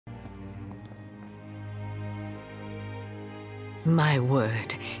My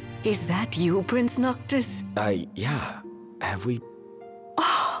word. Is that you, Prince Noctis? Yeah. Have we...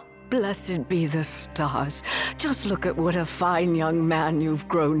 Oh, blessed be the stars. Just look at what a fine young man you've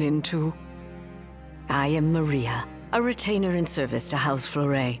grown into. I am Maria, a retainer in service to House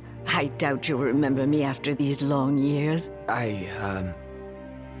Fleuret. I doubt you'll remember me after these long years. I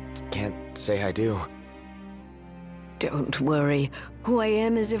can't say I do. Don't worry. Who I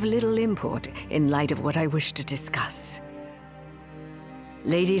am is of little import in light of what I wish to discuss.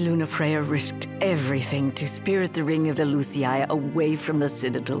 Lady Lunafreya risked everything to spirit the ring of the Lucii away from the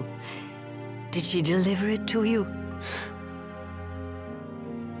Citadel. Did she deliver it to you?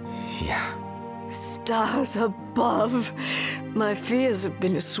 Yeah. Stars above! My fears have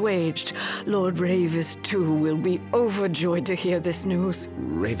been assuaged. Lord Ravus, too, will be overjoyed to hear this news.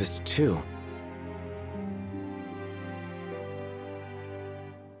 Ravus, too?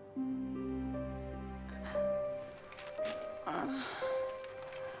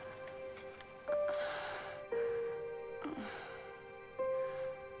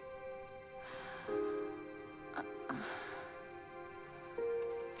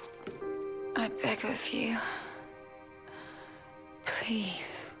 I beg of you,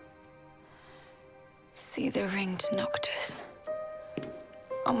 please, see the ring to Noctis,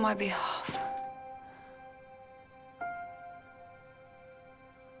 on my behalf.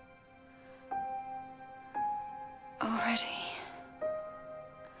 Already,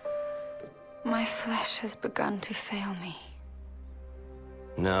 my flesh has begun to fail me.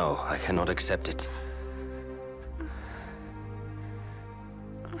 No, I cannot accept it.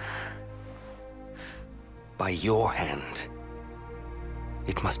 By your hand.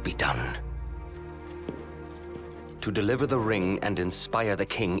 It must be done. To deliver the ring and inspire the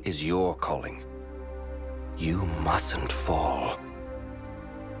king is your calling. You mustn't fall.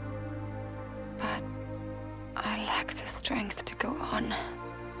 But I lack the strength to go on.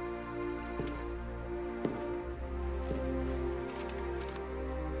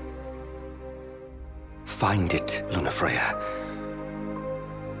 Find it, Lunafreya.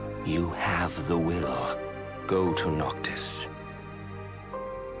 You have the will. Go to Noctis.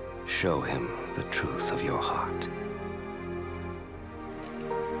 Show him the truth of your heart.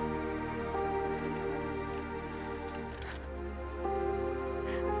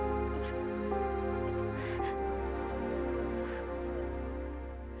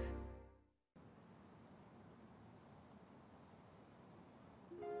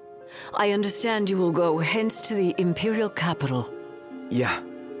 I understand you will go hence to the Imperial capital. Yeah.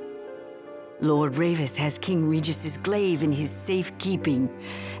 Lord Ravus has King Regis's glaive in his safekeeping,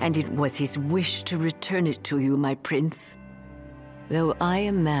 and it was his wish to return it to you, my prince. Though I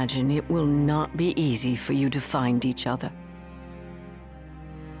imagine it will not be easy for you to find each other.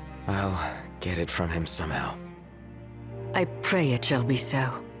 I'll get it from him somehow. I pray it shall be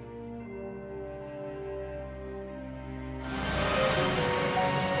so.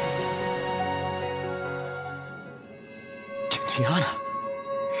 Tiana,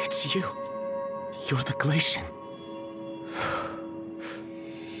 it's you. You're the Glacian.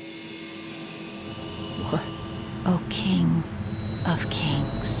 What? O King of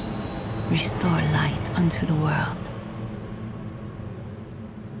Kings, restore light unto the world.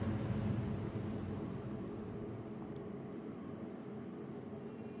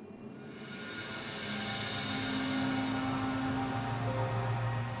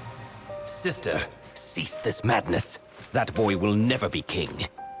 Sister, cease this madness. That boy will never be king.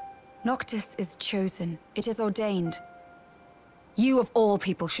 Noctis is chosen. It is ordained. You of all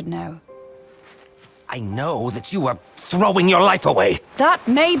people should know. I know that you are throwing your life away. That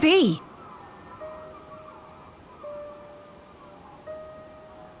may be.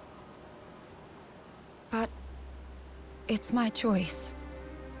 But it's my choice.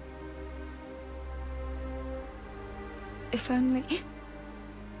 If only...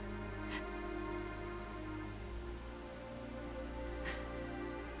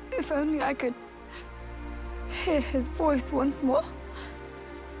 If only I could hear his voice once more.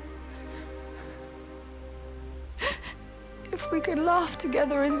 If we could laugh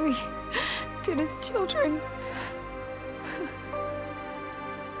together as we did as children.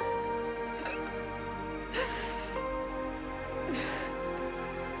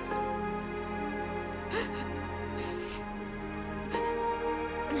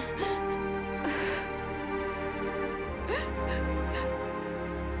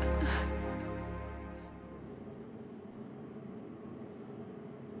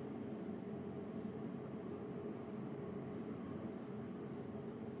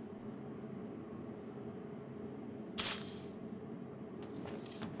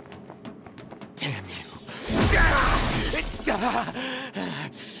 Damn you.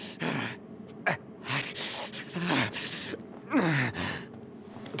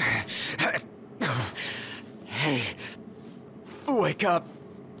 Hey, wake up.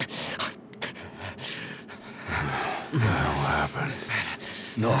 What happened?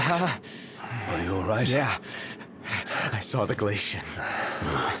 Knocked. Are you all right? Yeah, I saw the Glacian.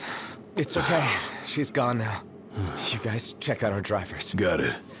 It's okay. She's gone now. You guys check out our drivers. Got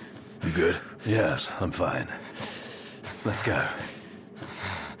it. You good? Yes, I'm fine. Let's go.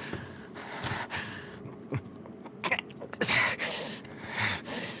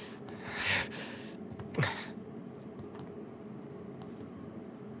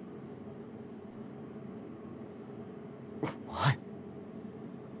 What?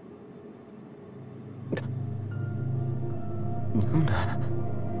 Luna.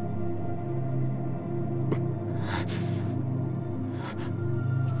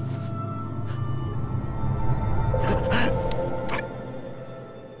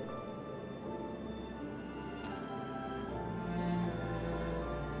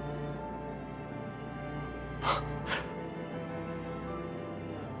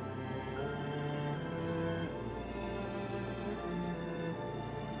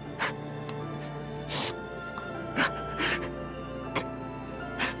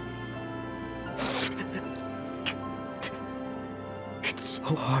 It's so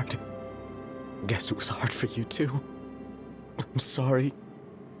hard. Guess it was hard for you too. I'm sorry.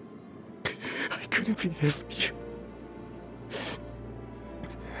 I couldn't be there for you.